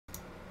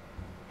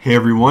Hey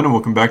everyone, and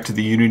welcome back to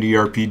the Unity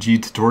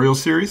RPG tutorial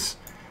series.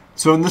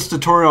 So in this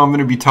tutorial I'm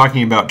going to be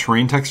talking about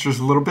terrain textures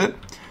a little bit.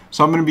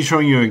 So I'm going to be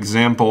showing you an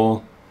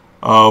example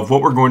of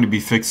what we're going to be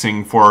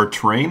fixing for our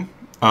terrain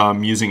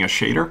using a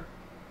shader.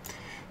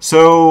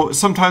 So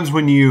sometimes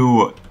when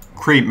you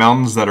create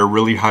mountains that are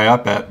really high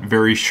up at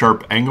very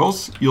sharp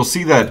angles, you'll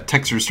see that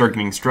textures start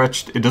getting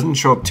stretched. It doesn't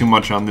show up too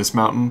much on this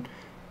mountain,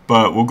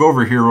 but we'll go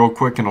over here real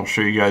quick and I'll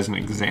show you guys an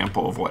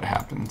example of what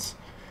happens.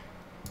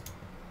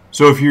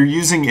 So if you're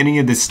using any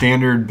of the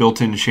standard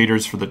built-in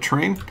shaders for the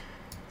terrain,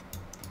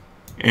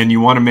 and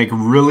you want to make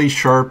really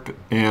sharp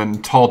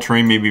and tall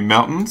terrain, maybe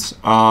mountains,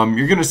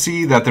 you're going to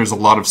see that there's a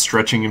lot of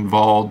stretching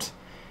involved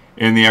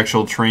in the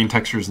actual terrain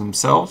textures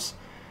themselves.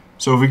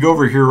 So if we go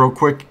over here real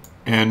quick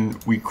and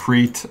we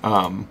create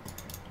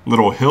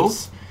little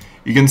hills,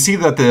 you can see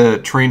that the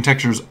terrain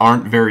textures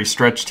aren't very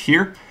stretched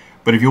here,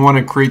 but if you want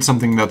to create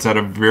something that's at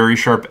a very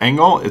sharp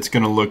angle, it's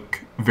going to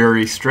look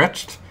very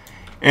stretched.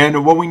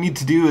 And what we need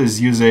to do is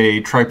use a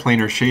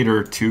triplanar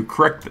shader to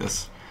correct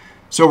this.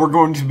 So we're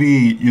going to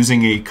be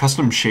using a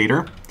custom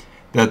shader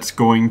that's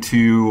going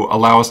to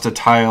allow us to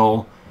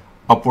tile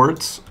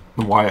upwards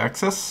the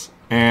y-axis,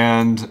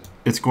 and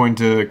it's going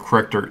to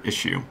correct our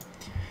issue.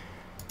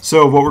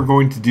 So what we're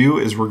going to do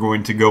is we're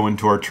going to go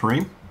into our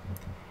terrain,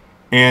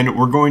 and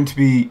we're going to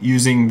be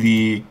using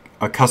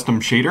a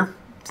custom shader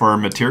for our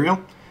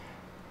material.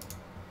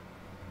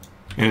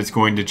 And it's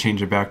going to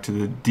change it back to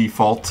the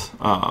default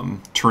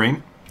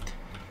terrain.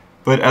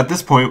 But at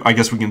this point, I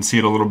guess we can see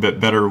it a little bit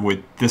better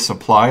with this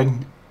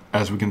applied.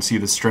 As we can see,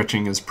 the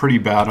stretching is pretty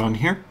bad on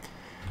here.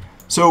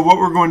 So what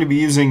we're going to be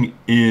using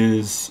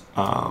is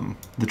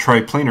the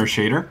triplanar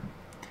shader.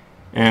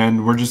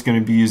 And we're just going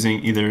to be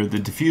using either the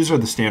diffuse or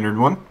the standard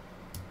one.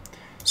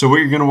 So what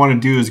you're going to want to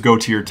do is go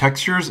to your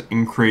textures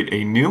and create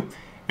a new,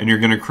 and you're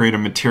going to create a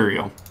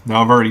material.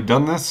 Now I've already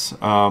done this.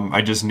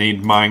 I just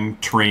named mine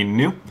terrain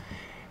new.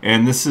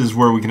 And this is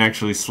where we can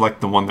actually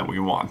select the one that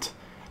we want.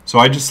 So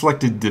I just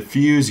selected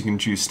diffuse. You can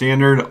choose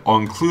standard. I'll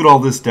include all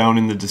this down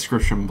in the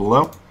description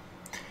below.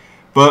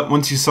 But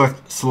once you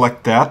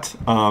select that,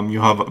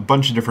 you'll have a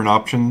bunch of different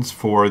options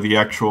for the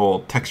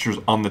actual textures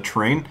on the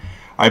terrain.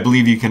 I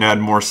believe you can add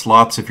more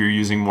slots if you're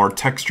using more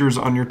textures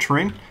on your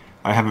terrain.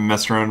 I haven't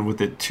messed around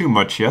with it too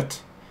much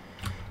yet.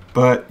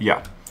 But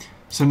yeah.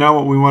 So now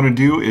what we want to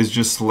do is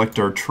just select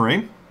our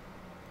terrain.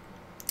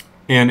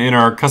 And in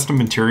our custom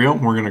material,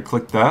 we're going to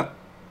click that.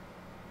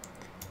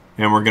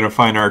 And we're going to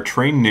find our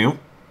terrain new.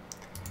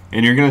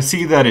 And you're going to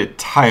see that it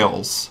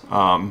tiles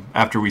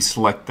after we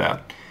select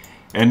that.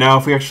 And now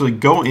if we actually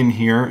go in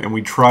here and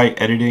we try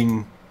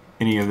editing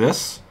any of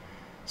this,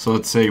 so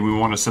let's say we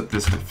want to set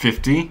this to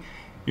 50,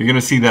 you're going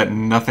to see that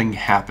nothing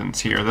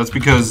happens here. That's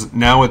because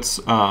now it's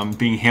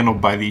being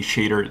handled by the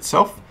shader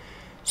itself.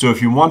 So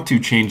if you want to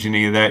change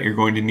any of that, you're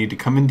going to need to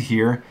come into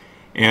here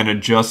and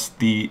adjust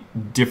the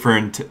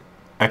different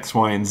X,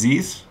 Y, and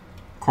Z's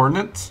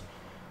coordinates.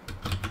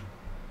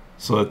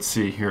 So let's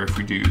see here, if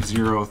we do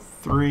 0,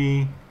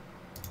 3,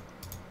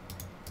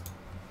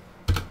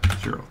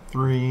 0,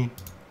 3,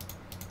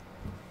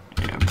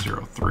 and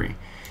 0, 3.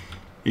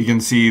 You can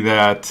see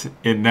that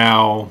it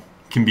now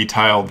can be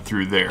tiled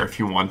through there if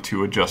you want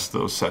to adjust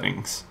those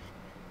settings.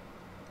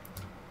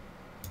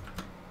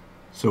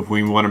 So if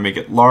we want to make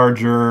it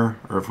larger,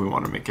 or if we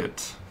want to make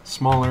it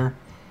smaller,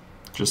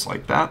 just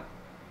like that.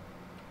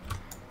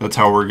 That's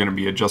how we're going to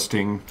be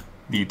adjusting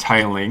the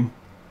tiling.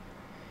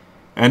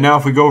 And now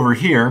if we go over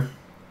here,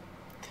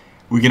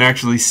 we can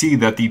actually see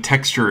that the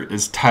texture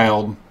is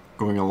tiled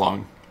going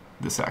along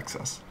this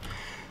axis.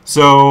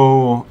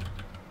 So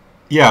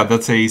yeah,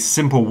 that's a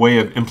simple way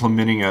of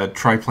implementing a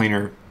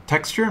triplanar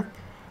texture.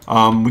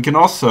 We can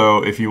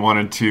also, if you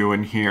wanted to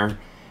in here,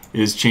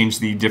 is change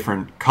the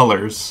different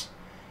colors.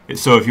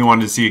 So if you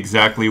wanted to see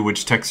exactly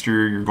which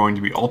texture you're going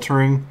to be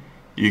altering,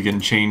 you can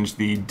change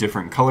the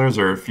different colors,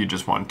 or if you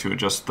just want to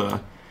adjust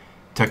the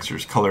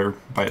texture's color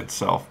by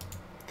itself.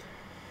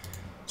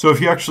 So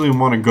if you actually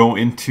want to go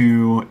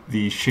into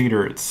the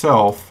shader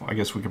itself, I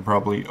guess we can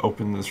probably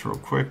open this real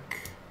quick.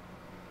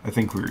 I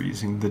think we were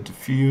using the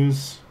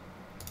diffuse.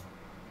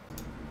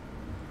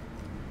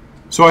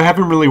 So I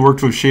haven't really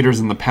worked with shaders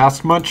in the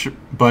past much,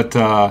 but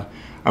I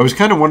was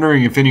kind of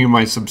wondering if any of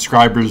my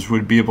subscribers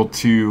would be able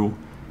to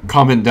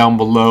comment down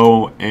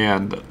below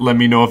and let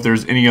me know if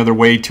there's any other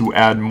way to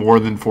add more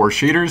than 4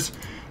 shaders.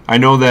 I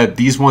know that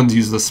these ones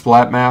use the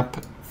splat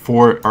map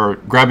or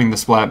grabbing the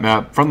splat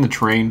map from the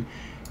terrain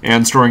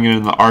and storing it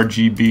in the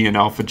RGB and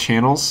alpha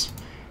channels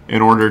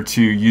in order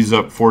to use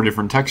up 4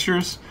 different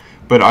textures.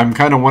 But I'm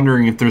kind of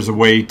wondering if there's a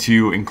way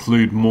to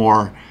include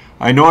more.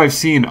 I know I've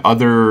seen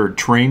other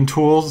terrain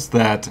tools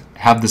that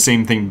have the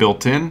same thing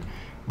built in,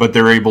 but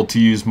they're able to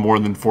use more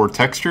than 4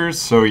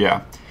 textures. So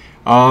yeah,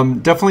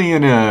 definitely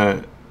in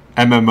a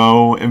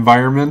MMO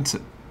environment,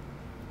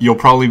 you'll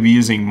probably be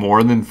using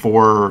more than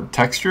 4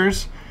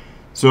 textures.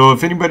 So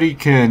if anybody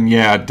can,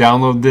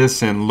 download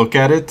this and look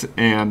at it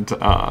and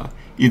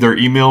either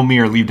email me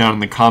or leave down in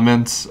the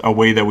comments a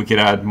way that we could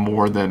add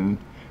more than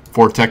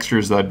 4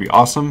 textures, that'd be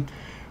awesome.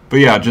 But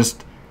yeah,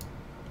 just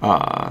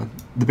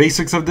The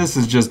basics of this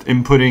is just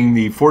inputting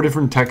the 4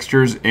 different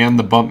textures and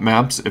the bump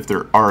maps if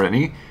there are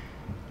any.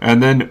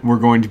 And then we're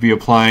going to be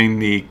applying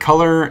the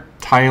color,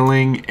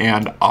 tiling,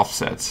 and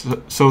offsets.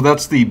 So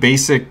that's the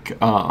basic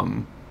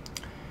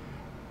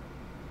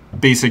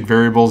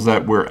variables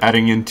that we're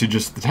adding into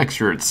just the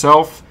texture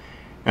itself.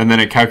 And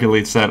then it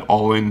calculates that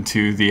all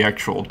into the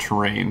actual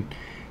terrain.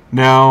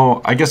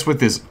 Now, I guess with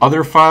this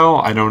other file,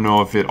 I don't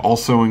know if it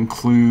also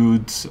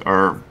includes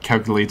or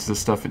calculates this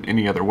stuff in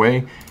any other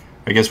way.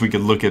 I guess we could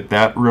look at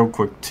that real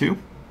quick too.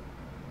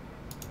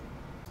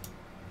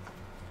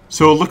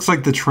 So it looks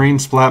like the terrain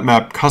splat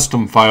map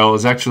custom file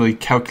is actually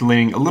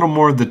calculating a little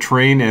more of the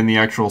terrain and the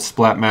actual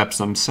splat maps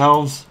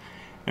themselves.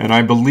 And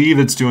I believe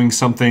it's doing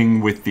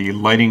something with the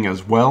lighting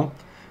as well.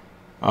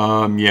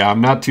 Yeah, I'm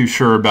not too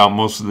sure about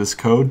most of this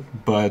code,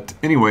 but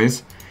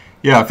anyways,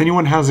 yeah, if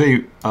anyone has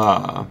a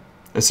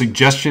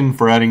suggestion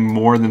for adding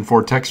more than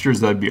 4 textures,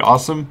 that'd be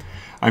awesome.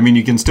 I mean,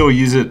 you can still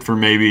use it for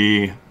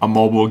maybe a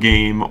mobile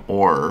game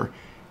or,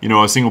 you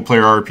know, a single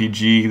player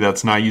RPG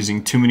that's not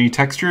using too many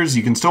textures.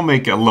 You can still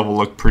make a level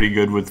look pretty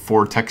good with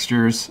 4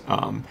 textures.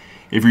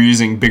 If you're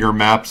using bigger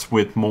maps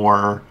with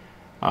more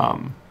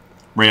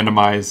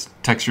randomized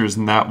textures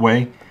in that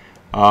way,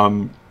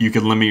 you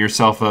could limit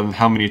yourself on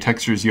how many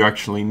textures you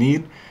actually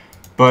need.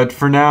 But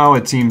for now,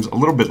 it seems a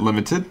little bit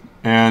limited,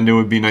 and it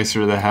would be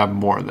nicer to have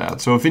more of that.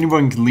 So if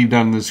anyone can leave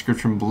down in the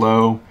description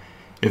below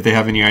if they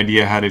have any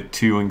idea how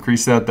to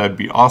increase that, that'd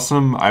be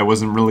awesome. I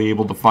wasn't really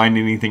able to find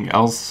anything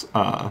else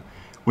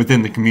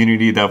within the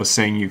community that was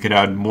saying you could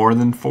add more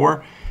than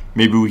 4.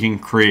 Maybe we can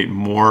create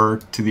more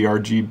to the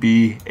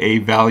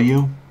RGBA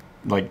value,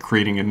 like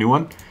creating a new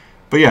one.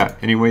 But yeah,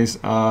 anyways,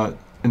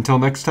 until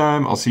next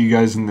time, I'll see you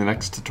guys in the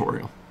next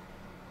tutorial.